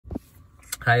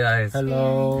Hi guys.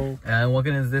 Hello. And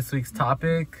welcome to this week's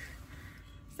topic.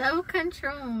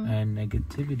 Self-control. And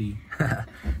negativity.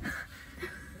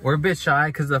 We're a bit shy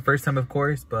because it's the first time, of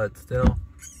course, but still,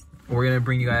 we're going to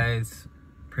bring you guys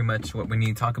pretty much what we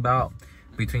need to talk about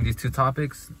between these two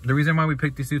topics. The reason why we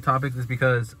picked these two topics is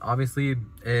because obviously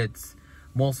it's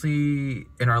mostly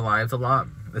in our lives a lot,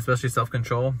 especially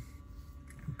self-control.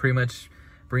 Pretty much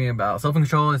bringing about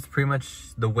self-control is pretty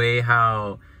much the way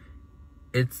how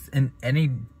it's in any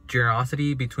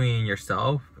generosity between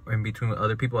yourself and between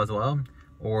other people as well,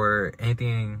 or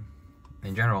anything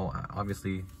in general.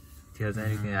 Obviously, do you have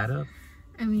anything to add up?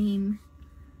 I mean,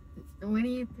 what do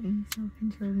you think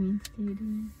self-control means to you,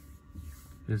 dude?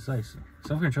 It's like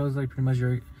self-control is like pretty much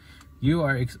what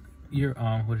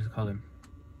is it called?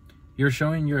 You're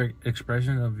showing your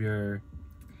expression of your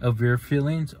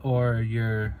feelings, or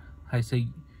your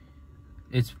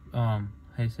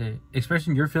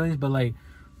expressing your feelings, but like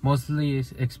mostly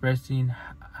it's expressing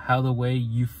how the way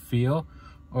you feel,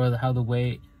 or how the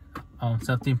way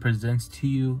something presents to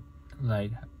you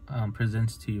pretty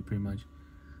much.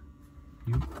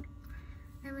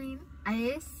 I mean, I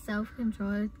guess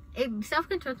self-control to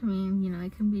me,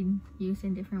 it can be used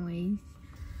in different ways.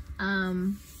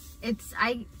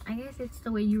 I guess it's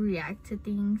the way you react to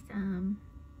things,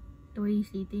 the way you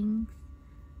see things.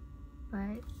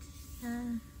 But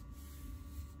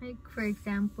like, for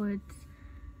example, it's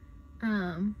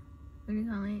what do you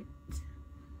call it?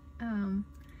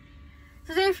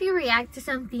 So say if you react to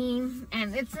something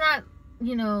and it's not,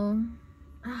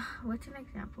 what's an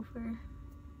example for?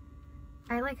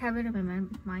 I like have it in my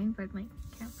mind, but like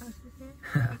can't process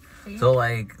it. So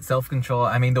like self-control,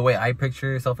 I mean, the way I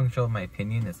picture self-control, in my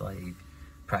opinion, is like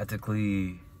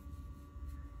practically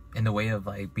in the way of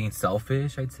like being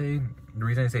selfish, I'd say. The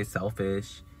reason I say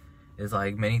selfish is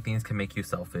like many things can make you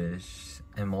selfish,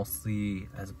 and mostly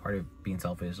as a part of being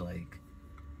selfish, like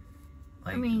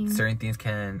certain things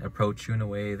can approach you in a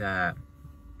way that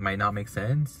might not make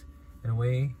sense in a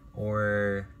way,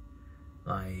 or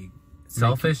like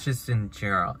selfish just in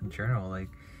general, like,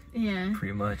 yeah,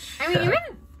 pretty much. I mean,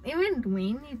 even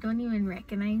when you don't even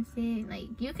recognize it, like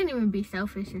you can even be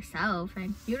selfish yourself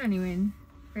and you don't even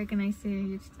recognize it.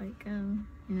 You're just like,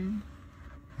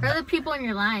 for other people in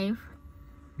your life.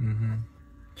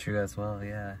 True as well,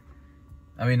 yeah.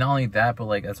 I mean, not only that, but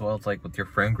like as well, it's like with your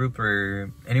friend group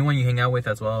or anyone you hang out with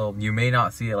as well. You may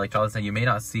not see it, like Charles said, you may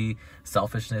not see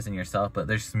selfishness in yourself, but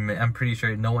I'm pretty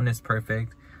sure no one is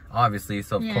perfect, obviously.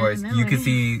 So of course, you could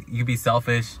be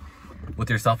selfish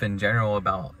with yourself in general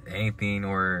about anything,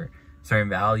 or certain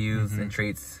values and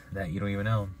traits that you don't even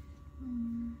know.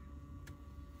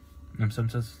 And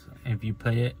sometimes if you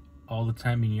play it all the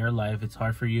time in your life, it's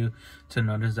hard for you to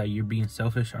notice that you're being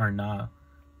selfish or not,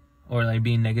 or like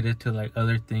being negative to like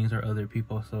other things or other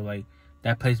people. So like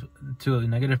that plays to a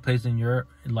negative place in your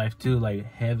life too, like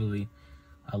heavily,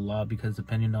 a lot, because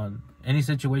depending on any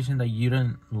situation that you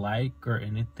don't like or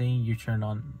anything, you turn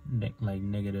on like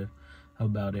negative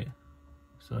about it.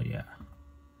 So yeah,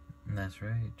 that's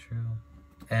right, true.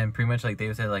 And pretty much like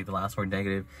David said, like the last word,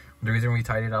 negative. The reason we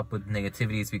tied it up with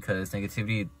negativity is because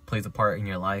negativity plays a part in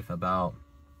your life about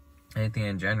anything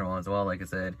in general as well, like I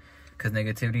said. Because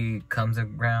negativity comes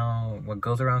around, what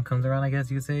goes around comes around, I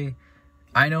guess you could say.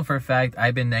 I know for a fact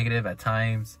I've been negative at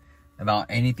times about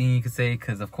anything you could say,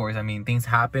 because of course, I mean, things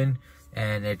happen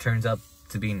and it turns up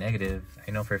to be negative.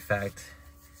 I know for a fact.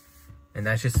 And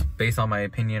that's just based on my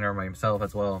opinion or myself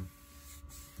as well.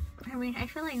 I mean, I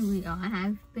feel like we all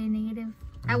have been negative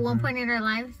at one point in our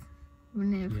lives,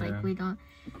 even if like we don't,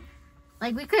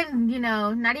 like we couldn't,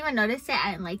 not even notice it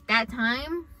at like that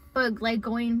time, but like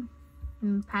going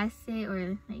past it,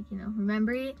 or like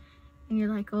remember it, and you're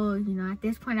like, oh, at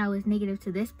this point I was negative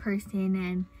to this person,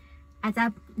 and at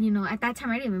that time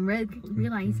I didn't even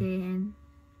realize it, and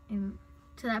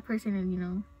to that person,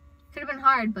 and could have been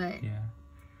hard, but yeah.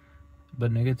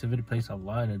 But negativity plays a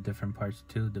lot of different parts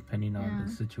too, depending on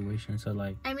the situation. So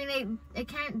like, I mean, it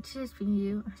can't just be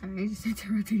you. Sorry, I just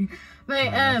interrupted you. But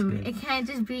it can't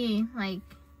just be like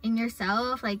in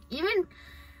yourself. Like even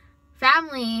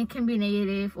family can be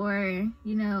negative, or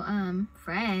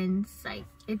friends. Like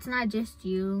it's not just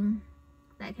you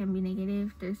that can be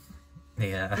negative. There's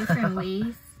different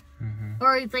ways.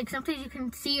 Or it's like sometimes you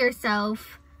can see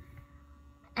yourself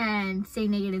and say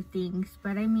negative things,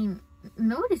 but I mean,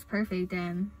 nobody's perfect,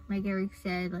 and like Eric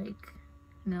said, like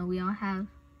we all have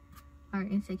our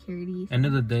insecurities. End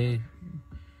of the day,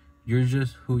 you're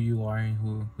just who you are and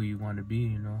who you want to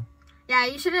be, Yeah,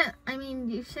 you shouldn't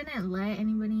let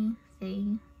anybody say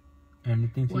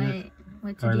anything to you,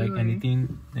 what to or do, like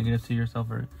anything negative to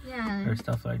yourself, or yeah, or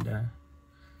stuff like that.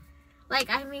 like,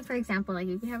 I mean, for example, like,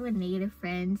 if you have a negative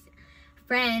friend,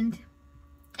 and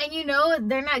you know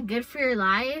they're not good for your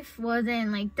life, well,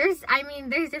 then, like, there's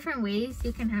different ways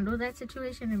you can handle that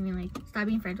situation. I mean, like, stop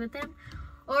being friends with them,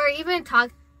 or even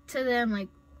talk to them, like,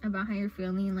 about how you're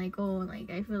feeling, like, oh, like,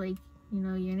 I feel like, you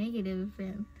know, you're negative,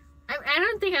 and I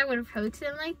don't think I would approach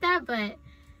them like that, but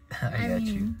I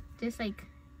mean, just, like,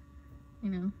 you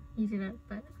know, ease it up.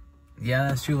 But yeah,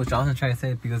 that's true what Jonathan's trying to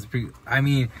say, because I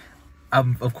mean,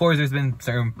 of course there's been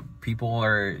certain people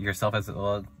or yourself as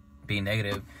well being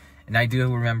negative, and I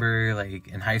do remember, like,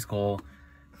 in high school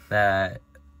that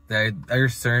there are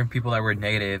certain people that were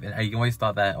negative, and I always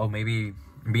thought that, oh, maybe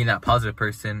being that positive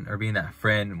person or being that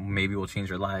friend maybe will change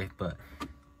your life. But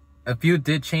a few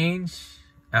did change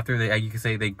after you could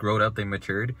say they growed up, they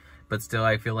matured, but still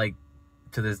I feel like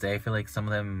to this day I feel like some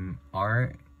of them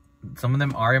are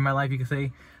in my life, you could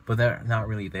say, but they're not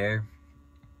really there.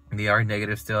 They are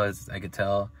negative still, as I could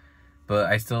tell, but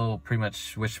I still pretty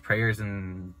much wish prayers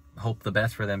and hope the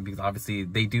best for them, because obviously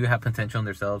they do have potential in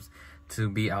themselves to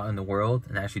be out in the world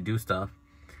and actually do stuff,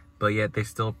 but yet they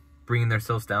still bringing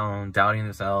themselves down, doubting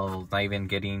themselves, not even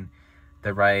getting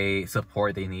the right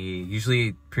support they need,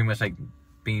 usually pretty much like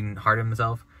being hard on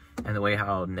themselves, and the way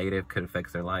how negative could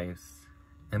affect their lives,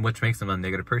 and which makes them a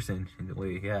negative person in a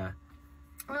way. Yeah,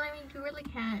 well, I mean, you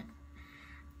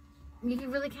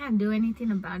really can't do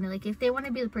anything about it. Like, if they want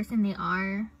to be the person they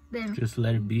are, then just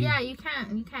let it be. Yeah, you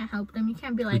can't help them. You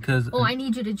can't be like, because, oh, I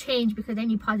need you to change because I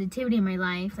need positivity in my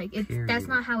life. Like, that's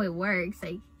not how it works.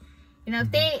 Like, you know,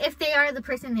 if they are the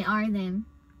person they are, then,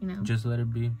 you know, just let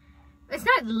it be. It's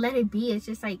not let it be. It's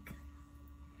just like,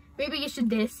 maybe you should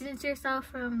distance yourself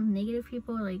from negative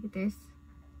people. Like, there's,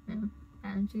 you know,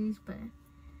 boundaries. But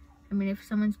I mean, if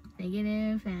someone's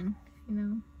negative, and, you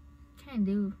know, can't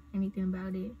do anything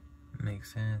about it.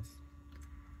 Makes sense.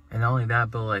 And not only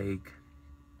that, but, like,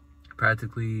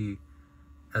 practically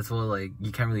as well, like,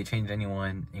 you can't really change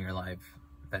anyone in your life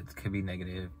that could be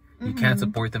negative. You can't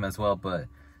support them as well, but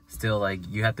still, like,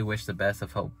 you have to wish the best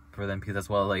of hope for them, because as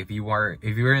well, like, if you were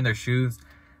in their shoes,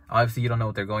 obviously you don't know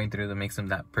what they're going through that makes them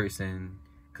that person,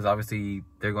 because obviously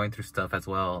they're going through stuff as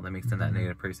well that makes them that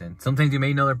negative person. Sometimes you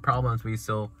may know their problems, but you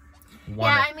still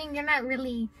want I mean, you're not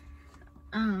really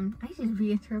I just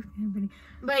be interrupting everybody,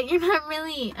 but you're not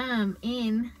really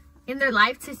in their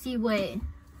life to see what,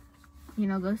 you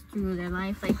know, goes through their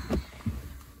life. Like,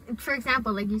 for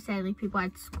example, like you said, like, people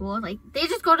at school, like, they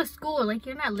just go to school. Like,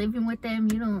 you're not living with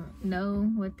them. You don't know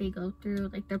what they go through,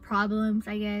 like, their problems,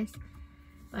 I guess.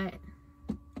 But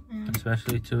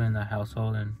especially too in the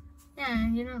household,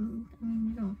 and you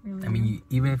don't really. I mean,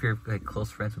 even if you're, like, close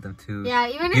friends with them too. Yeah,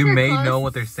 even if you you're may close, know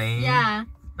what they're saying. Yeah.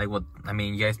 Like, what I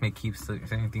mean, you guys may keep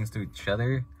saying things to each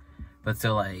other, but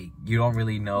still, like, you don't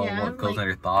really know what goes in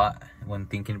their thought when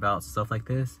thinking about stuff like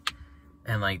this.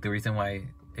 And, like, the reason why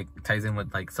it ties in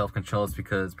with, like, self-control is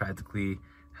because practically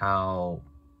how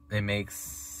it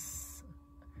makes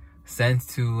sense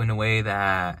to, in a way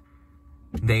that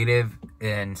negative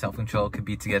and self-control could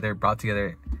be brought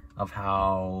together, of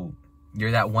how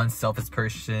you're that one selfish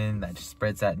person that just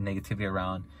spreads that negativity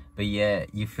around, but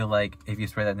yet you feel like if you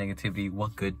spread that negativity,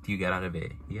 what good do you get out of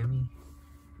it? You get me?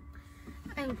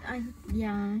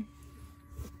 Yeah.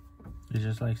 It's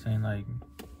just like saying, like,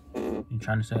 you're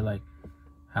trying to say, like,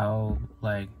 how,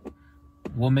 like,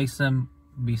 what makes them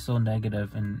be so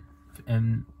negative, and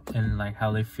like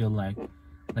how they feel like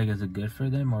is it good for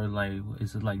them, or like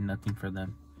is it like nothing for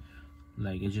them?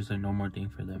 Like, it's just a normal thing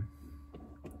for them.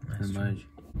 Pretty much.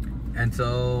 And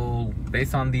so,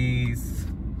 based on these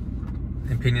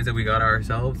opinions that we got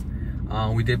ourselves,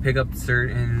 we did pick up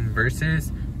certain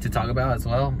verses to talk about as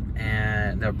well,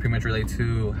 and that pretty much relate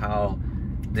to how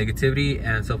negativity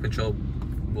and self-control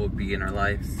will be in our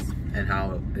lives, and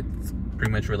how it's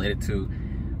pretty much related to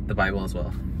the Bible as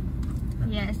well.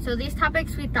 Yeah, so these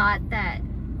topics we thought that,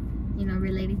 you know,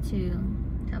 related to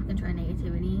self-control and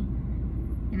negativity,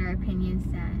 in our opinions,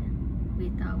 that we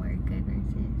thought were good verses.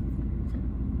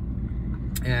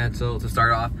 And so to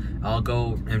start off, I'll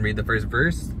go and read the first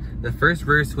verse. The first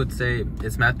verse would say,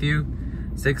 it's Matthew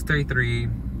 6:33,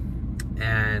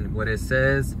 and what it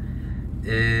says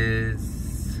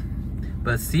is,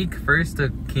 but seek first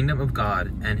the kingdom of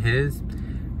God and his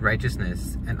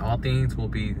righteousness, and all things will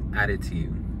be added to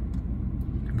you.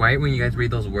 Right when you guys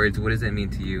read those words, what does it mean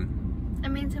to you? I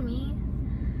mean, to me,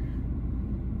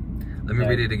 let me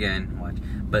read it again. Watch.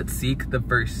 But seek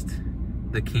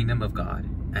the kingdom of God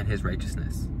and his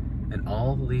righteousness, and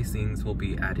all these things will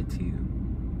be added to you.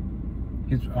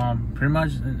 He's pretty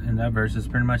much in that verse is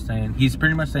pretty much saying,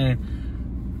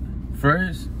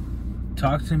 first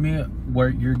talk to me where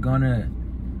you're gonna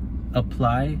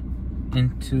apply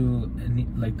into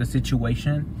like the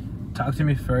situation, talk to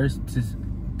me first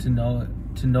to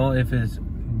know if it's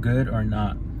good or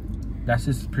not. That's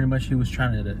just pretty much God was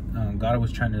trying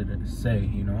to say,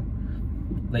 you know,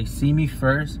 like, see me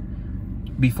first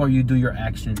before you do your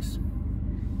actions,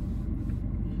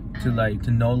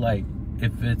 to know like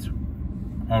if it's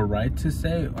all right to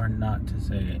say or not to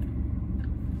say it.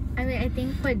 I mean, I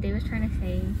think what Dave was trying to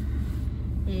say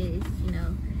is, you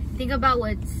know, think about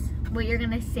what you're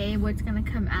gonna say, what's gonna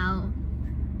come out.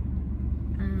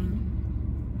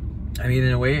 I mean,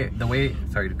 in a way,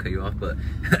 sorry to cut you off, but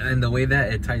in the way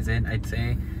that it ties in, I'd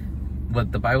say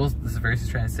what this verse is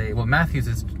trying to say, what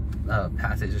Matthew's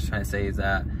passage is trying to say is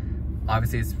that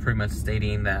obviously it's pretty much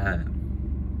stating that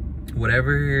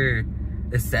whatever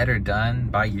is said or done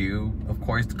by you, of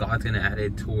course, God's going to add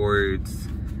it towards,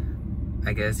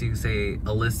 I guess you could say,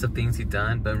 a list of things he's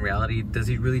done, but in reality, does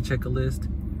he really check a list?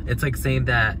 It's like saying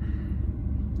that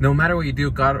no matter what you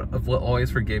do, God will always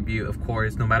forgive you, of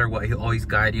course, no matter what, he'll always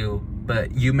guide you,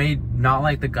 but you may not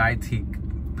like the guides he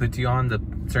puts you on, the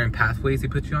certain pathways he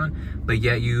puts you on, but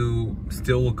yet you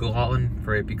still will go on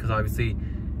for it, because obviously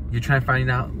you're trying to find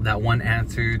out that one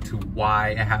answer to why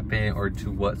it happened or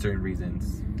to what certain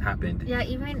reasons happened. Yeah,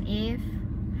 even if,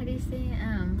 how do you say,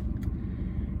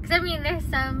 because I mean, there's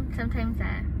sometimes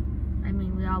that, I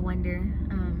mean, we all wonder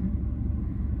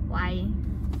why,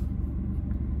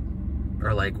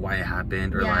 or like why it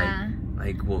happened, or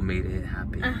like what made it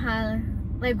happen.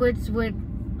 Like what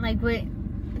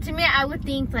to me, I would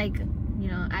think, like, you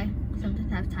know, I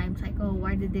sometimes have times like, oh,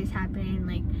 why did this happen,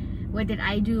 like what did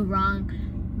I do wrong?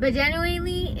 But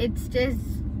genuinely, it's just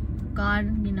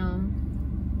God, you know,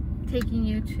 taking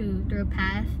you through a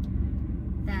path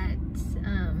that's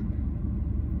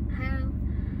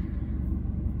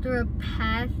through a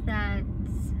path that's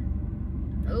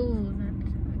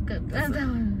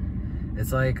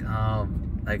it's like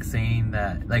saying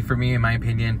that, like, for me, in my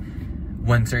opinion,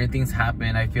 when certain things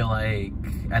happen, I feel like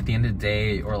at the end of the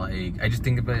day, or like I just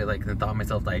think about it, like, the thought of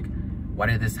myself, like, why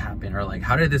did this happen, or like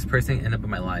how did this person end up in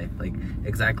my life, like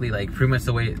exactly, like pretty much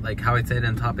the way, like how I said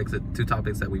in the two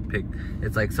topics that we picked,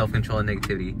 it's like self-control and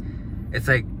negativity. It's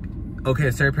like, okay,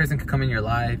 a certain person could come in your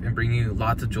life and bring you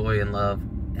lots of joy and love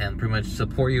and pretty much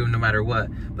support you no matter what,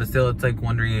 but still it's like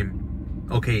wondering,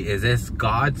 okay, is this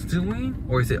God's doing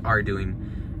or is it our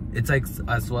doing? It's like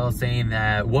as well saying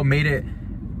that what made it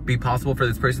be possible for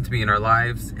this person to be in our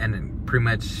lives and pretty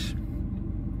much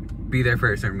be there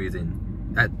for a certain reason.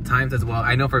 At times as well,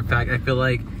 I know for a fact, I feel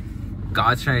like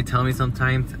God's trying to tell me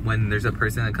sometimes when there's a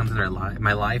person that comes in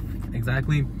my life,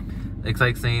 exactly. It's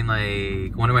like saying,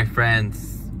 like, one of my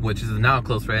friends, which is now a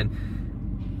close friend,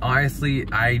 honestly,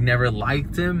 I never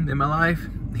liked him in my life.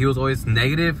 He was always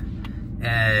negative,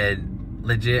 and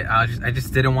legit, I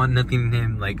just didn't want nothing in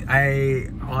him. Like, I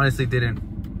honestly didn't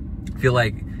feel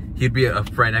like he'd be a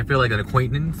friend. I feel like an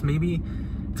acquaintance, maybe.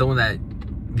 Someone that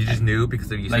you just knew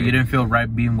because of you. Like, you didn't feel right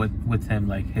being with him,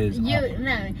 like his.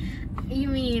 You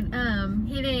mean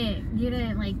you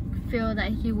didn't like feel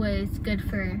that he was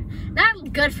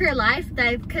not good for your life,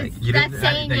 that because like, that's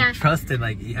saying trusted,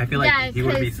 like, I feel like he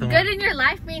would be someone good in your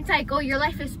life means like, oh, your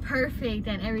life is perfect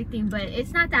and everything, but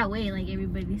it's not that way. Like,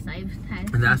 everybody's life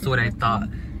has, and that's what I thought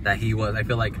that he was. I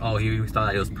feel like, oh, he thought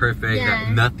that he was perfect,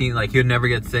 that nothing, like, he would never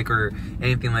get sick or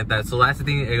anything like that. So that's the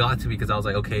thing it got to me, because I was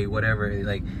like, okay, whatever,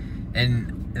 like,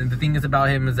 and the thing is about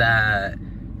him is that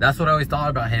that's what I always thought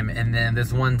about him. And then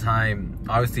this one time,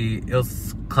 obviously it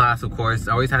was class, of course,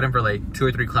 I always had him for like 2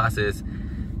 or 3 classes,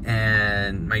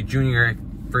 and my junior, I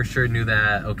for sure knew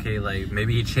that, okay, like,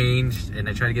 maybe he changed, and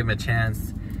I tried to give him a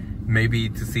chance, maybe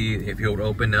to see if he would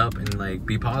open up and like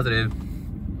be positive.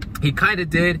 He kind of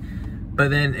did, but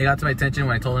then it got to my attention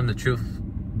when I told him the truth,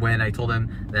 when I told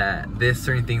him that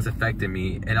certain things affected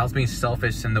me, and I was being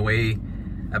selfish in the way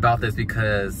about this,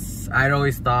 because I'd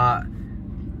always thought,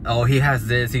 oh, he has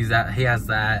this, he has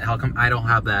that, how come I don't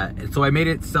have that? And so I made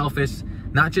it selfish,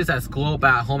 not just at school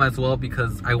but at home as well,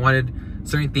 because I wanted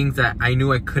certain things that I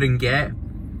knew I couldn't get,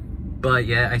 but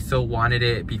yeah, I still wanted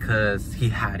it because he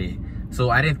had it. So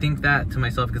I didn't think that to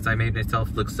myself, because I made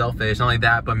myself look selfish. Not only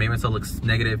that, but made myself look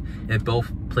negative in both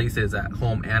places, at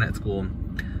home and at school.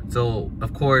 So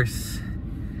of course,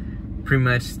 pretty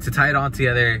much to tie it all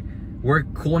together, we're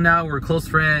cool now, we're close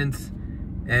friends,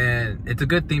 and it's a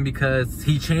good thing, because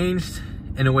he changed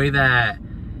in a way that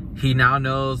he now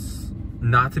knows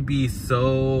not to be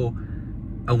so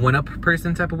a one-up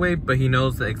person type of way, but he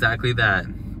knows that exactly that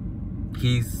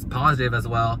he's positive as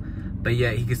well, but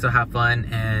yet he can still have fun,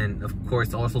 and of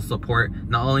course also support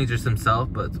not only just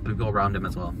himself but the people around him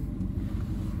as well.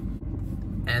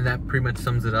 And that pretty much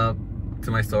sums it up to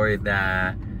my story,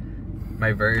 that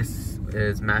my verse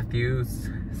is Matthew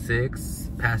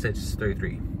 6, passage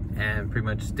 33. And pretty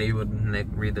much Dave would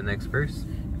read the next verse.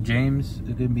 James,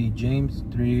 it could be James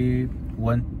 3,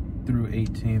 1 through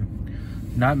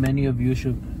 18. Not many of you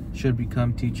should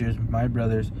become teachers, my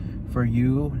brothers, for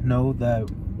you know that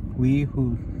we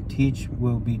who teach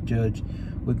will be judged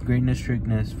with great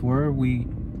strictness. For we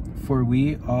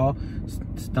all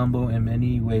stumble in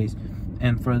many ways,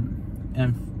 and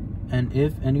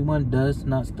if anyone does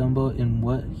not stumble in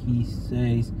what he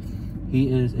says, he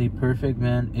is a perfect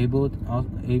man, able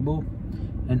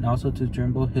and also to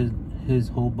tremble his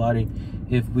whole body.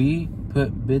 If we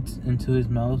put bits into his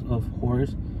mouth of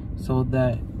horse, so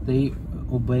that they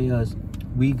obey us,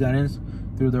 we guidance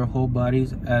through their whole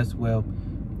bodies as well.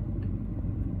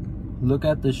 Look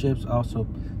at the ships also.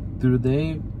 Through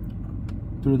they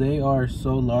are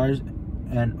so large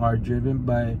and are driven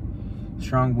by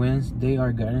strong winds, they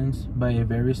are guided by a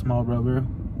very small rudder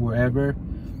wherever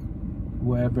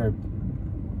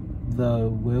the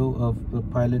will of the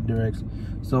pilot directs.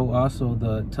 So also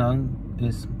the tongue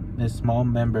is a small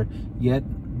member, yet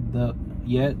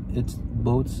its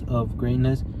boasts of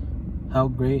greatness. How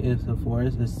great if the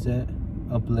forest is set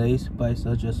ablaze by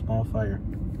such a small fire.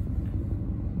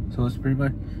 So it's pretty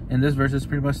much, in this verse, it's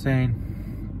pretty much saying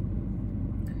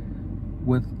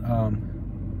with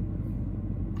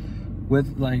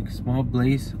like small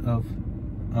blaze of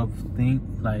thing,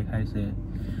 like I said,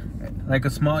 like a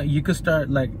small, you could start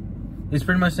like, it's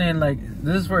pretty much saying like,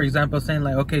 this is for example saying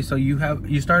like, okay, so you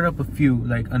start up a feud,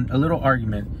 like a little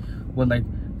argument with like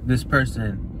this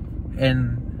person,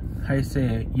 and how you say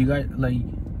it, you got like,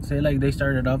 say like they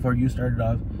started off or you started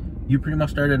off, you pretty much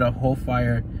started a whole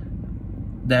fire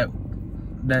that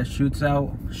shoots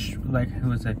out like, who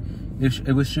was it?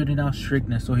 It was shooting out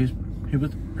strictness. So he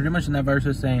was pretty much in that verse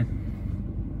was saying,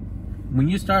 when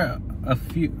you start a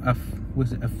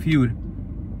feud,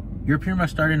 you're pretty much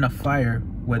starting a fire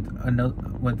with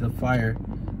a fire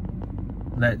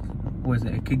that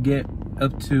it could get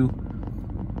up to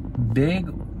big,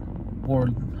 or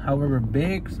however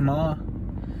big, small,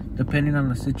 depending on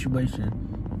the situation,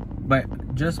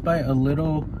 but just by a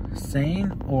little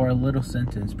saying or a little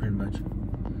sentence, pretty much.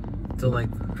 So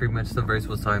like pretty much the verse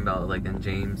was talking about like in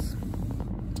James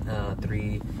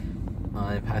 3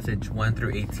 passage 1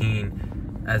 through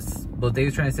 18, as what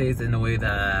Dave's trying to say is in a way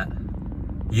that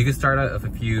you could start out of a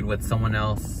feud with someone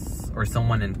else or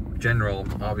someone in general,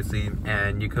 obviously,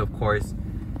 and you could of course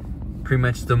pretty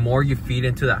much, the more you feed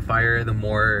into that fire, the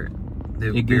more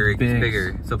it gets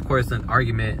bigger. So of course an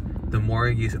argument, the more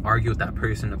you argue with that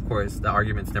person, of course the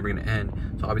argument's never going to end,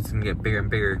 so obviously it's going to get bigger and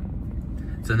bigger.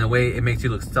 So in a way it makes you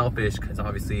look selfish, because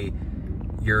obviously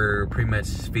you're pretty much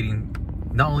feeding,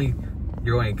 not only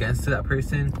you're going against that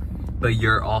person, but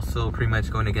you're also pretty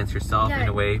much going against yourself. Yeah. In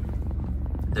a way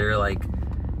they're like,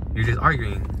 you're just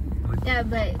arguing. Yeah,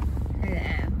 but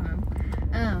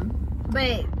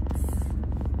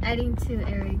adding to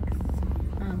Eric's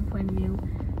point of view,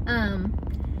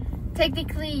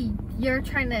 technically you're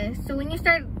trying to, so when you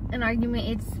start an argument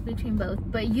it's between both,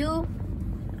 but you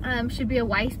should be a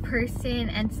wise person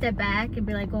and step back and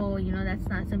be like, oh, you know, that's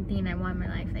not something I want in my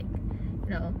life, like, you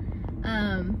know,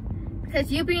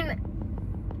 because you being,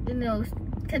 you know,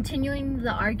 continuing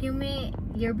the argument,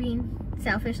 you're being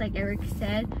selfish, like Eric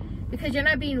said, because you're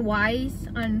not being wise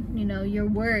on, you know, your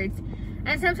words.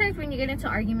 And sometimes when you get into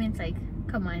arguments, like,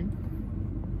 come on,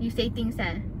 you say things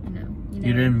that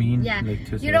you didn't mean, yeah, like,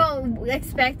 to say. You don't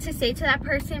expect to say to that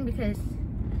person, because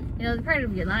you know, they're part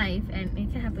of your life and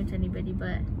it can happen to anybody.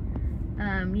 But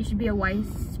you should be a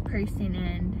wise person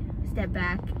and step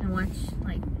back and watch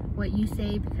like what you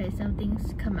say, because some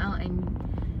things come out and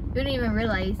you don't even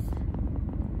realize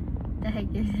the heck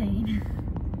you're saying.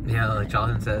 Yeah, like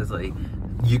Jonathan says, like,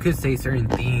 you could say certain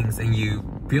things and you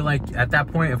feel like at that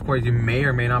point, of course, you may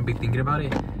or may not be thinking about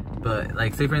it, but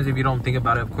like, say for instance, if you don't think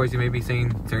about it, of course you may be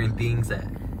saying certain things that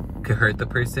could hurt the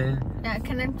person. That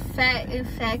can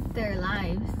affect their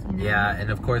lives, you know? Yeah, and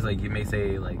of course, like, you may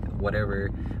say like whatever,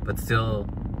 but still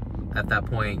at that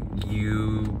point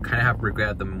you kind of have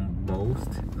regret the most.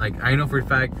 Like, I know for a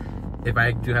fact, if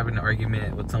I do have an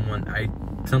argument with someone,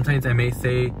 sometimes I may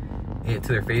say it to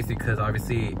their face because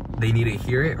obviously they need to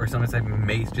hear it, or sometimes I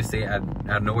may just say it out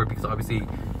of nowhere, because obviously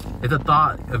it's a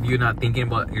thought of you not thinking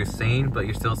about what you're saying, but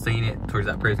you're still saying it towards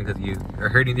that person because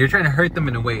you're trying to hurt them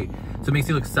in a way, so it makes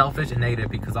you look selfish and negative,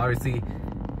 because obviously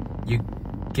you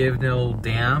give no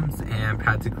damns and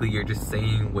practically you're just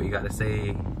saying what you gotta say,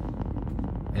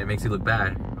 and it makes you look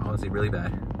bad, honestly, really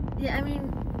bad. Yeah, I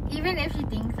mean, even if you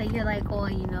think like, you're like, oh,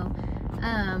 you know,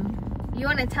 you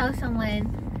want to tell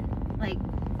someone like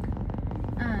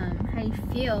how you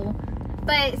feel,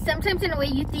 but sometimes in a way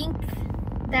you think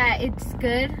that it's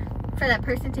good for that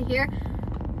person to hear,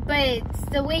 but it's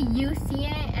the way you see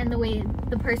it and the way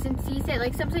the person sees it.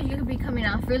 Like sometimes you could be coming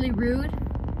off really rude,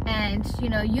 and you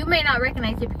know, you may not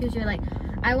recognize it because you're like,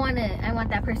 I want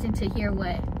that person to hear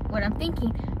what I'm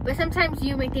thinking. But sometimes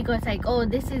you may think, oh, it's like, oh,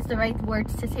 this is the right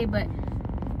words to say, but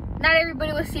not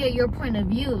everybody will see it your point of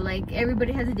view. Like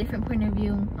everybody has a different point of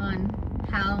view on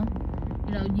how,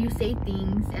 you know, you say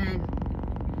things, and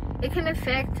it can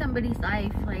affect somebody's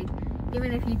life. Like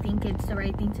even if you think it's the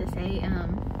right thing to say,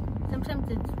 sometimes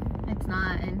it's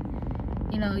not. And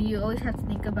you know, you always have to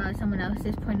think about someone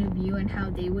else's point of view and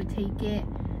how they would take it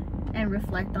and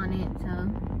reflect on it. So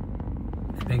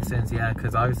it makes sense, yeah,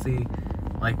 because obviously,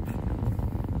 like,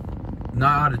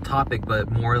 not out of topic,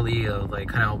 but morally, like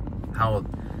kind of how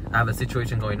I have a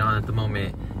situation going on at the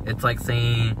moment. It's like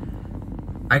saying,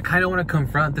 I kind of want to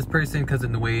confront this person because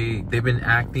in the way they've been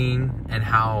acting and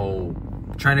how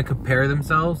trying to compare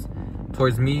themselves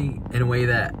towards me in a way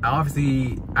that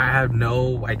obviously I have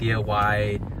no idea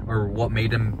why or what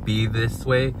made them be this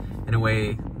way, in a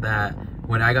way that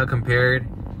when I got compared,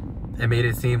 it made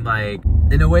it seem like,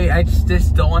 in a way, I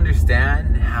just don't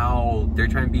understand how they're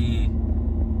trying to be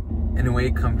in a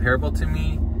way comparable to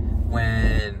me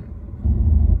when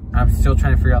I'm still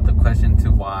trying to figure out the question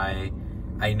to why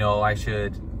I know I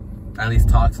should at least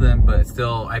talk to them. But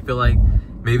still, I feel like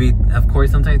maybe, of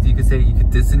course, sometimes you could say you could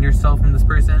distance yourself from this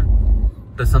person,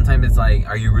 but sometimes it's like,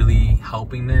 are you really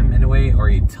helping them in a way, or are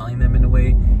you telling them in a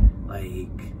way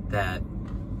like that?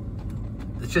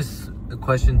 It's just a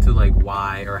question to like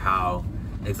why or how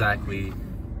exactly.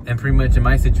 And pretty much in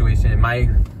my situation, in my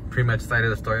pretty much side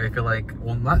of the story, I feel like,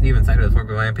 well, not even side of the story,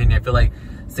 but in my opinion, I feel like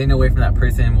staying away from that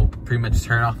person will pretty much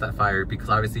turn off that fire, because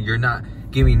obviously you're not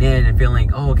giving in and feeling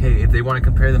like, oh, okay, if they want to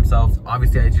compare themselves,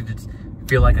 obviously I should just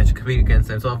feel like I should compete against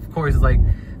them. So of course it's like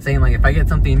saying, like, if I get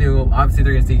something new, obviously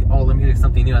they're gonna see, oh, let me get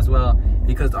something new as well,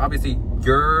 because obviously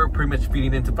you're pretty much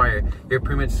feeding into fire. You're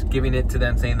pretty much giving it to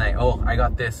them, saying like, oh, I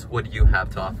got this, what do you have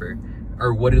to offer,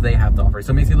 or what do they have to offer?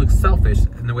 So it makes you look selfish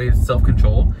in the way of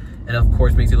self-control, and of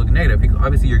course makes you look negative, because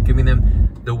obviously you're giving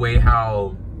them the way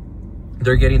how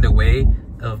they're getting the way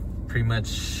of pretty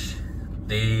much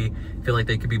they feel like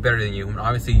they could be better than you. And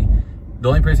obviously the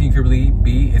only person you could really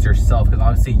be is yourself, because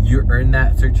obviously you earned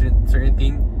that certain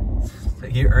thing.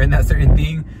 You earned that certain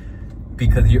thing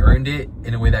because you earned it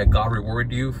in a way that God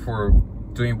rewarded you for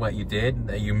doing what you did,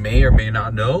 that you may or may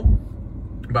not know,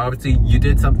 but obviously you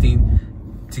did something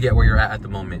to get where you're at the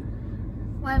moment.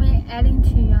 Well, I mean, adding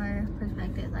to your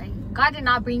perspective, like, God did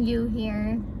not bring you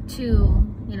here to,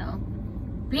 you know,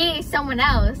 be someone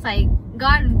else. Like,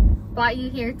 God brought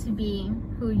you here to be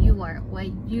who you are,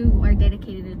 what you are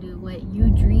dedicated to do, what you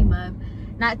dream of,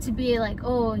 not to be like,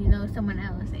 oh, you know, someone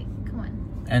else. Like, come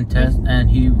on. And test, and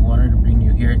he wanted to bring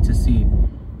you here to see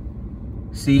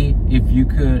if you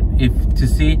could,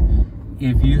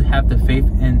 if you have the faith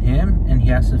in him and he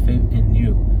has the faith in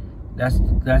you.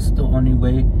 That's the only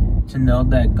way to know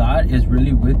that God is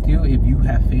really with you, if you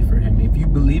have faith for him. If you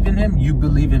believe in him, you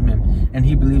believe in him, and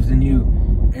he believes in you.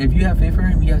 If you have faith for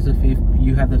him, he has the faith.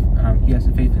 He has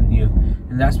the faith in you,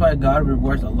 and that's why God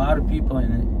rewards a lot of people,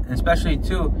 and especially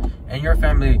too in your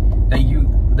family,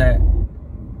 that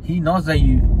he knows that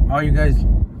all you guys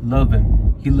love him.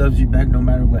 He loves you back no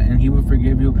matter what, and he will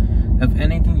forgive you of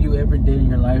anything you ever did in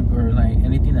your life, or like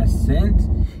anything that's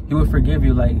sinned. He will forgive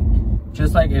you. Like,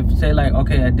 just like if, say, like,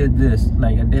 okay, I did this,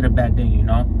 like I did a bad thing, you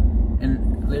know,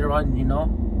 and later on, you know,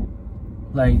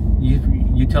 like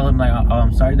you tell him like, oh,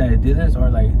 I'm sorry that I did this, or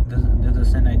like this is a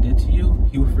sin I did to you.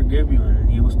 He will forgive you, and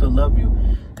he will still love you,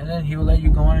 and then he will let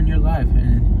you go on in your life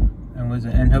and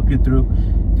help you through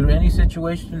any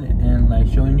situation, and like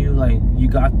showing you like, you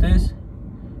got this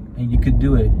and you could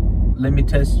do it. Let me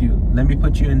test you. Let me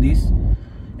put you in these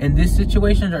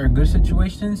situations are good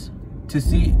situations to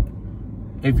see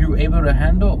if you're able to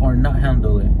handle or not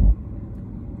handle it.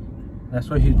 That's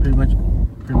what he's pretty much.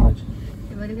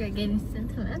 What if you're getting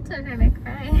sentimental? I'm gonna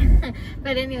cry.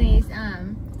 But anyways,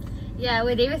 yeah,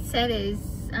 what David said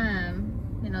is,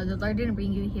 you know, the Lord didn't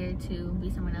bring you here to be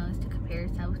someone else, to compare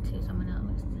yourself to someone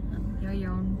else. You're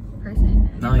your own person.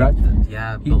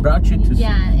 He brought you to.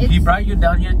 Yeah, he brought you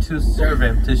down here to serve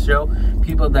him, to show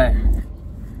people that,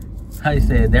 how you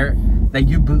say it,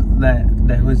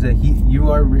 you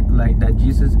are like, that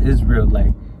Jesus is real.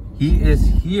 Like, he is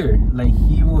here. Like,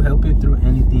 he will help you through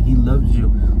anything. He loves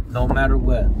you no matter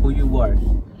what, who you are.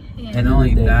 Yeah. And not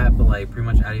only that, but like pretty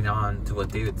much adding on to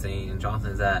what David's saying and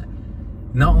Jonathan, is that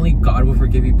not only God will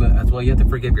forgive you, but as well you have to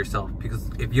forgive yourself. Because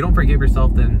if you don't forgive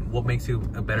yourself, then what makes you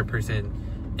a better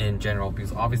person in general?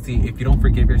 Because obviously if you don't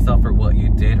forgive yourself for what you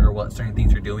did or what certain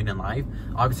things you're doing in life,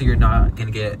 obviously you're not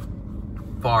gonna get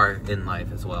far in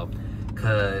life as well.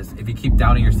 Because if you keep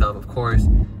doubting yourself, of course,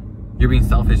 you're being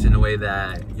selfish in a way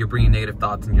that you're bringing negative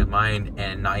thoughts in your mind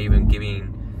and not even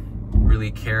giving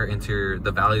really care into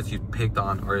the values you picked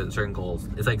on or certain goals.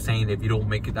 It's like saying if you don't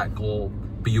make it that goal,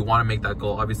 but you want to make that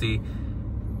goal, obviously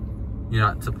you're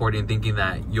not supporting, thinking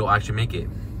that you'll actually make it.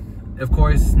 Of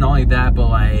course, not only that, but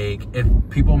like if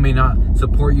people may not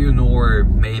support you nor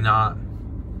may not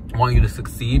want you to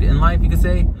succeed in life, you could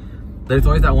say, there's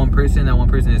always that one person. That one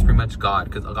person is pretty much God,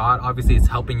 because God obviously is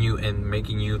helping you and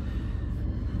making you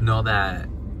know that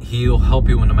He'll help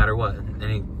you no matter what.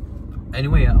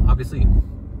 Anyway, obviously.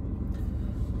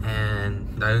 And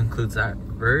that includes that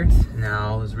verse.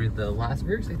 Now let's read the last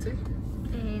verse, I'd say.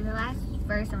 Okay, the last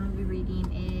verse I'm going to be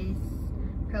reading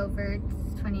is Proverbs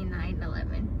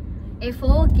 29:11. A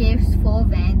fool gives full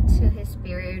vent to his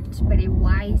spirit, but a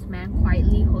wise man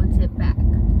quietly holds it back.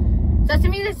 So to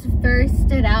me, this verse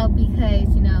stood out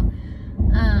because, you know,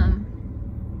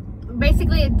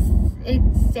 basically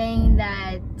it's saying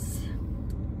that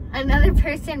another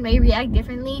person may react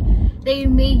differently. They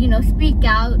may, you know, speak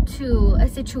out to a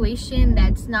situation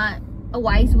that's not a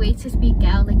wise way to speak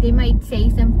out. Like they might say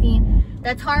something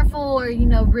that's harmful or, you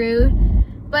know, rude,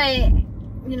 but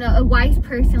you know, a wise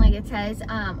person, like it says,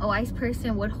 a wise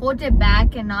person would hold it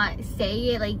back and not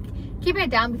say it, like keep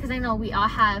it down, because I know we all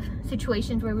have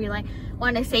situations where we like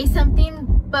want to say something,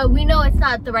 but we know it's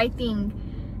not the right thing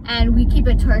and we keep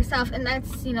it to ourselves, and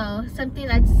that's, you know, something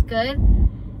that's good.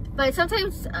 But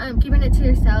sometimes keeping it to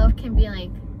yourself can be like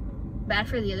bad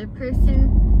for the other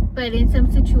person, but in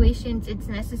some situations it's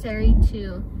necessary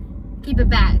to keep it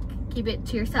back, keep it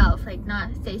to yourself, like not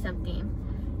say something.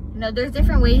 You know, there's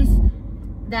different ways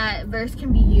that verse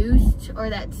can be used or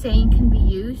that saying can be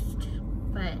used,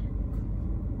 but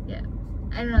yeah,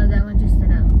 I don't know, that one just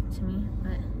stood out to me.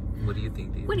 But what do you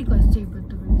think, dude? what do you guys say about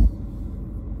the verse?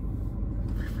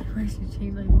 My voice is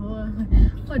changed, like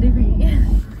what different?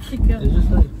 It's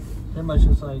just like pretty much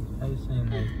just like how you saying,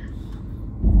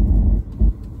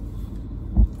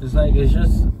 like it's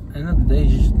just end of the day,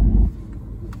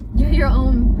 you're your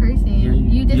own person.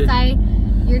 You decide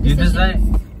your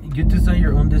decisions. You decide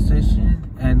your own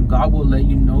decision, and God will let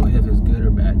you know if it's good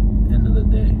or bad. End of the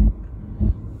day,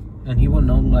 and He will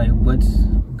know like what's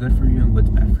good for you and what's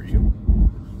bad for you.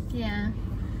 Yeah.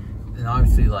 And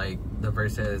obviously, like the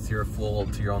verse says, you're a fool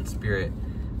to your own spirit.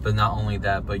 But not only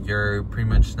that, but you're pretty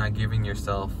much not giving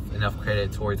yourself enough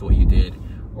credit towards what you did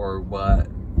or what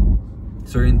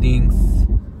certain things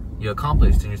you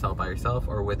accomplished in yourself by yourself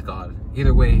or with God.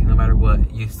 Either way, no matter what,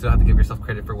 you still have to give yourself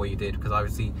credit for what you did, because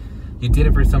obviously you did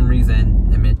it for some reason,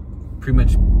 and it pretty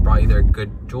much brought either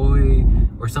good joy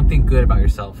or something good about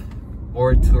yourself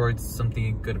or towards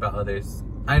something good about others.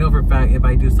 I know for a fact if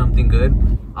I do something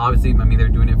good, obviously I'm either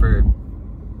doing it for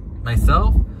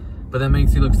myself, but that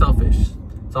makes you look selfish.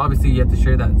 So obviously you have to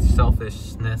share that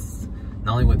selfishness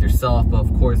not only with yourself, but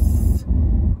of course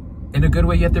in a good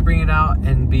way. You have to bring it out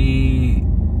and be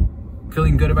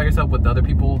feeling good about yourself with other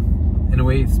people. In a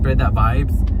way, spread that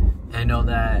vibes and know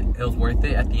that it was worth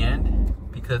it at the end,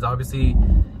 because obviously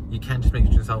you can't just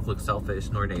make yourself look selfish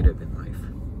nor negative in life.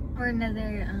 Or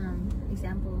another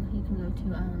example you can go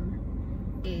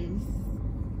to is,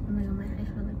 oh my god, I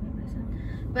feel like my myself.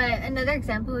 But another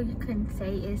example you can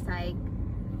say is like,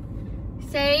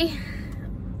 say,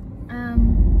 I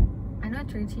know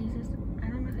it's rude to use this, I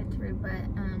don't know if it's rude, but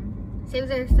say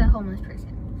there's a homeless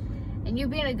person, and you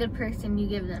being a good person, you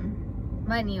give them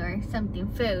money or something,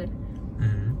 food,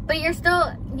 but you're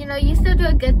still, you know, you still do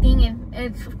a good thing, and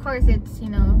it's, of course, it's, you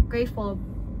know, grateful,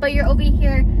 but you're over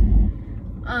here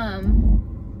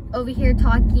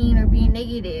talking or being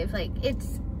negative. Like it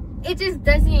just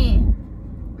doesn't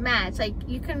match. Like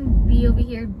you can be over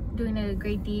here doing a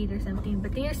great deed or something,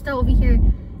 but then you're still over here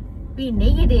being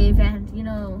negative, and you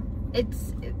know, it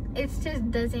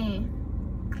just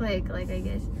doesn't click. Like, I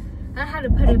guess I don't know how to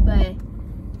put it, but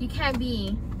you can't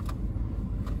be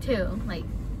too, like,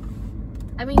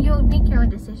 I mean, you'll make your own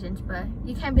decisions, but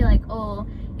you can't be like, oh,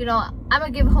 you know, I'm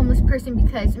gonna give a homeless person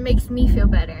because it makes me feel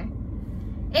better.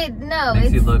 It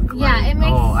makes you look like, it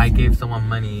makes, oh, I gave someone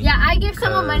money. Yeah, I give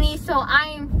someone money, so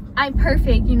I'm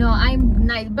perfect, you know, I'm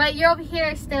nice. But you're over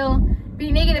here still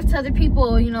being negative to other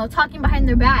people, you know, talking behind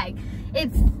their back.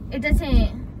 It just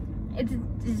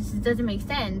doesn't make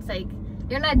sense. Like,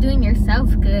 you're not doing yourself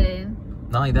good.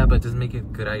 Not only that, but it doesn't make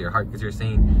it good out of your heart, because you're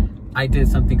saying, I did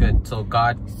something good, so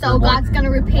God's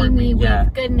gonna repay me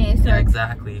with goodness. Yeah,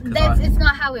 exactly. It's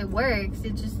not how it works.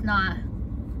 It's just not.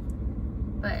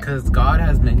 Because God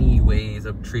has many ways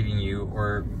of treating you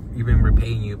or even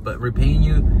repaying you, but repaying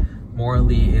you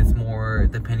morally is more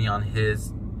depending on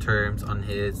His terms, on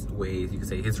his ways, you could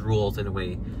say his rules in a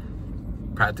way.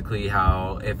 Practically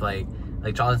how, if like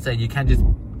Jonathan said, you can't just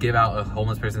give out a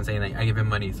homeless person saying like, I give him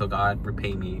money so God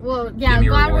repay me. Well, yeah,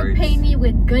 God repay me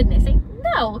with goodness. Like,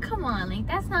 no, come on, like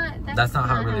that's not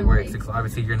how it really works. Because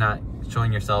obviously you're not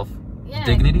showing yourself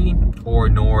dignity or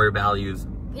nor values.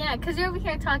 Yeah, because you're over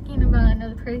here talking about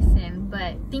another person,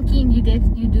 but thinking you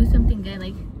do something good.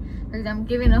 Like, for example,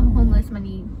 giving a homeless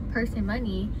person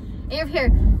money, and you're here,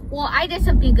 well, I did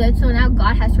something good, so now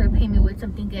God has to repay me with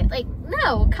something good. Like,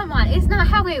 no, come on, it's not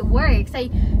how it works.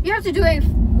 Like, you have to do it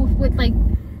with like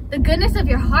the goodness of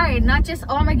your heart, not just,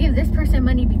 oh, I'm gonna give this person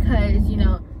money because, you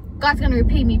know, God's gonna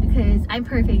repay me because I'm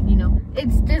perfect, you know.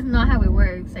 It's just not how it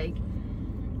works. Like,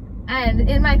 and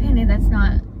in my opinion,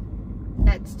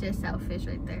 that's just selfish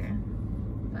right there.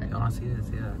 But it honestly is,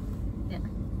 yeah.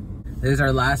 This is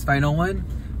our last final one.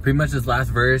 Pretty much this last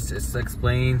verse just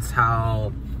explains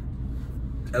how,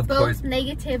 of course,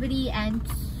 negativity and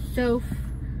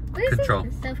self-control.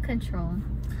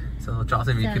 So,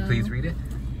 Jocelyn, if you could please read it.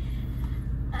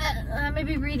 I'm going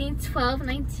to be reading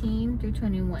 12:19 through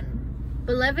 21.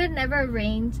 Beloved, never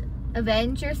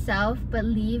avenge yourself, but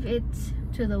leave it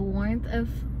to the warmth of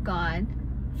God,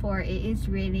 for it is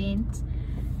written,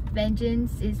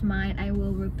 vengeance is mine, I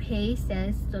will repay,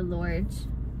 says the Lord.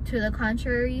 To the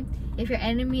contrary, if your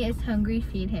enemy is hungry,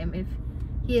 feed him. If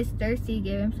he is thirsty,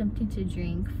 give him something to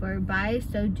drink, for by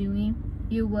so doing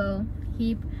you will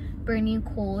heap burning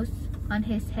coals on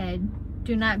his head.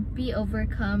 Do not be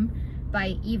overcome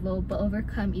by evil, but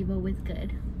overcome evil with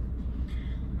good.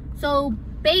 So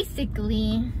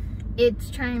basically, it's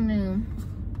trying to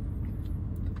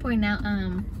point out,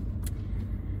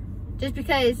 just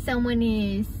because someone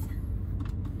is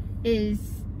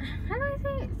how do I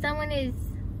say it? Someone is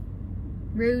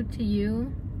rude to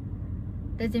you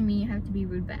doesn't mean you have to be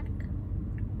rude back.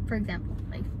 For example,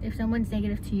 like if someone's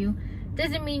negative to you,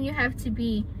 doesn't mean you have to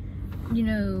be, you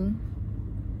know,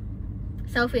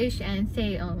 selfish and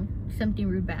say something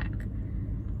rude back.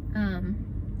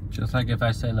 Just like if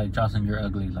I say like, Jocelyn, you're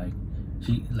ugly,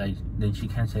 then she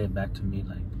can't say it back to me,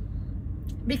 like,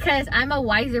 because I'm a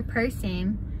wiser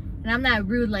person and I'm not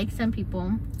rude like some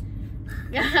people.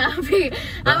 I'm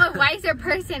a wiser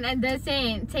person and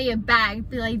doesn't say it back.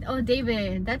 Be like, oh,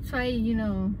 David, that's why, you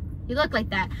know, you look like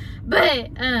that. But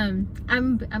I'm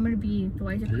gonna be the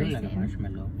wiser person. Like a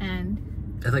marshmallow. And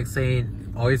it's like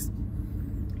saying, always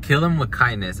kill him with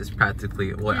kindness is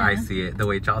practically what I see it. The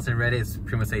way Jocelyn read it is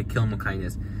pretty much say kill him with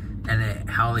kindness. And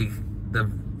how like the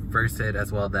verse said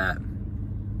as well, that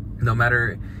no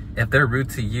matter if they're rude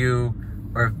to you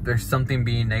or if there's something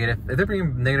being negative, if they're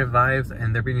bringing negative vibes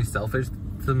and they're being selfish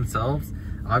to themselves,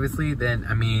 obviously, then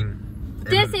I mean,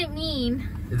 it doesn't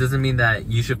mean that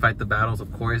you should fight the battles.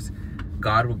 Of course,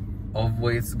 God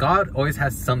always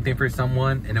has something for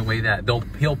someone in a way that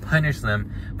he'll punish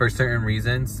them for certain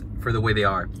reasons for the way they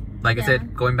are. Like I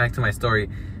said, going back to my story,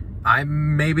 I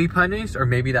may be punished, or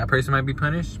maybe that person might be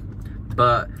punished,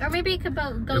 but or maybe it could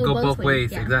go both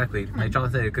ways. Yeah. Exactly. Like John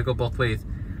said, it could go both ways.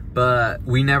 But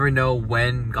we never know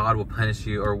when God will punish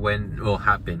you or when it will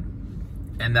happen.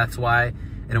 And that's why,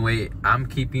 in a way, I'm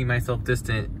keeping myself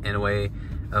distant in a way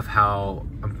of how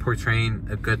I'm portraying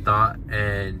a good thought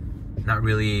and not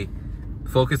really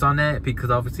focus on it. Because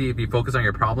obviously, if you focus on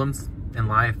your problems in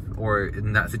life or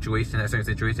in that situation, that certain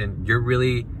situation, you're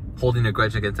really holding a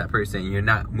grudge against that person. You're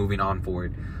not moving on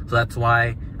forward. So that's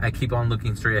why I keep on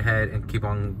looking straight ahead and keep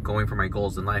on going for my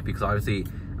goals in life. Because obviously,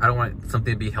 I don't want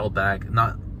something to be held back.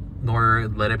 Nor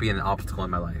let it be an obstacle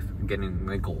in my life, getting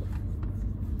my goal.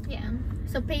 Yeah.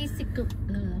 So basically,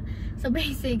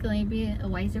 be a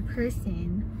wiser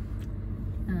person.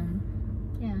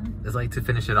 Yeah. It's like, to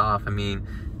finish it off, I mean,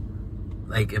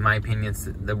 like in my opinion,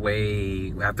 the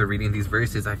way after reading these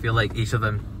verses, I feel like each of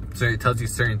them tells you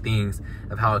certain things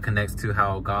of how it connects to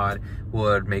how God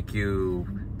would make you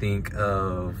think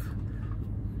of,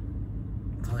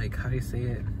 like, how do you say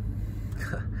it?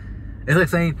 It's like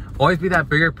saying, always be that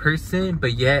bigger person,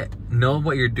 but yet know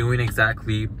what you're doing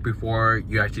exactly before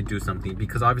you actually do something.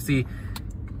 Because obviously,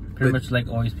 pretty much like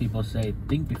always people say,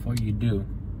 think before you do.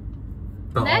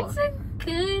 But that's a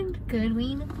good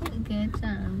way to put it. Good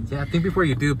job. Yeah, think before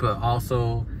you do, but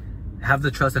also have the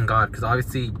trust in God. Because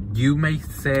obviously, you may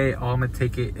say, oh, I'm going to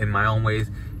take it in my own ways.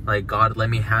 Like, God,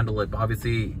 let me handle it. But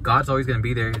obviously, God's always going to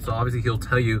be there. So obviously, he'll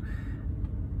tell you.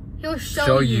 He'll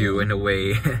show you in a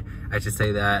way. I should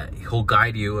say that he'll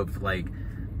guide you of like,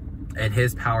 and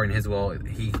his power and his will.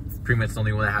 He's pretty much the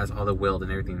only one that has all the will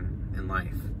and everything in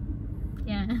life.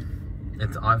 Yeah.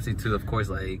 It's obviously too, of course,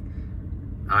 like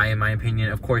in my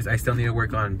opinion, of course, I still need to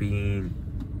work on being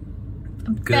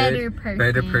a better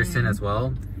person as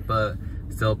well. But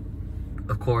still,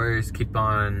 of course, keep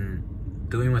on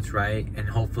doing what's right, and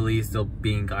hopefully still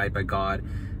being guided by God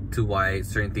to why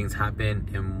certain things happen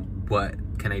and what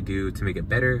can I do to make it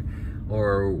better,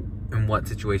 or in what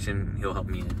situation He'll help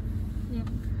me in.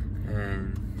 Yeah.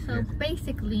 And so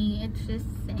basically, it's just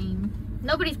saying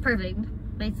nobody's perfect.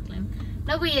 Basically,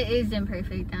 nobody is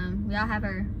imperfect. We all have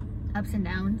our ups and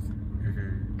downs.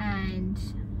 And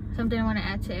something I want to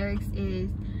add to Eric's is,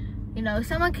 you know,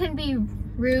 someone can be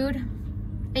rude,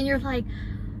 and you're like,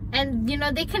 and you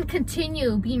know, they can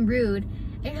continue being rude,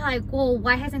 and you're like, well,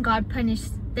 why hasn't God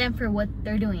punished them for what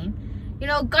they're doing? You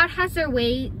know, God has their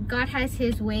way. God has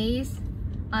His ways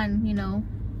on, you know,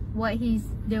 what He's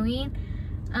doing.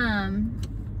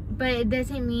 But it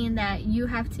doesn't mean that you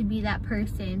have to be that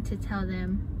person to tell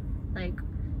them, like,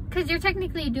 because you're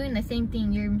technically doing the same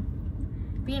thing. You're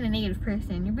being a negative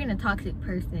person. You're being a toxic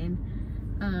person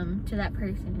to that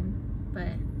person. But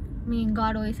I mean,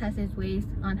 God always has His ways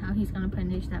on how He's gonna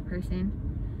punish that person.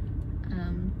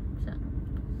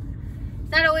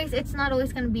 So it's not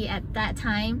always gonna be at that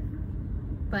time,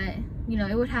 but you know,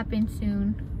 it would happen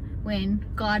soon when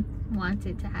God wants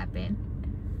it to happen.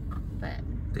 But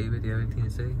David, do you have anything to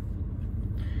say?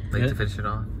 Like to finish it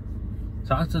off?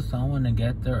 Talk to someone and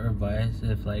get their advice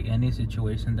if like any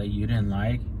situation that you didn't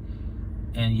like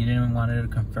and you didn't want to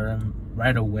confirm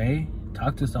right away.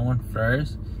 Talk to someone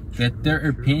first, get their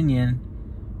opinion,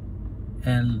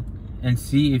 and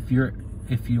see if you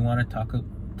want to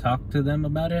talk to them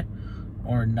about it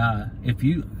or not. If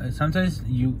you sometimes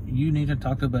you need to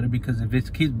talk about it, because if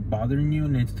it keeps bothering you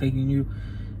and it's taking you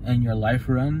and your life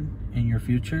run and your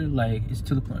future, like it's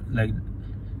to the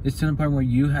point where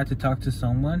you had to talk to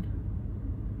someone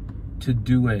to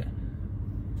do it.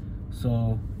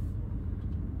 So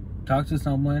talk to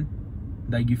someone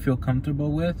that you feel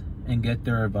comfortable with and get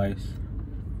their advice.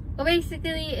 Well,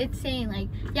 basically, it's saying like,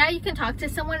 yeah, you can talk to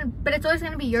someone, but it's always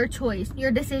going to be your choice,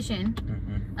 your decision.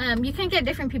 You can get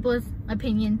different people's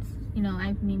opinions. You know,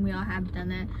 I mean, we all have done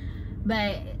that.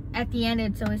 But at the end,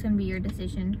 it's always going to be your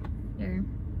decision.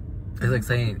 It's like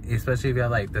saying, especially if you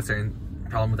have like the certain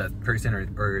problem with that person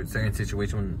or a certain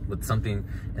situation with something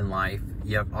in life,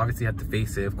 you obviously have to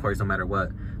face it, of course, no matter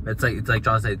what. But it's like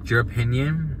John said, it's your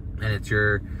opinion and it's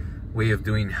your way of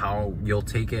doing how you'll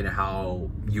take it and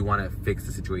how you want to fix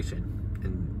the situation,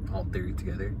 and all three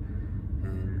together.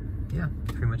 And yeah,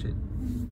 that's pretty much it.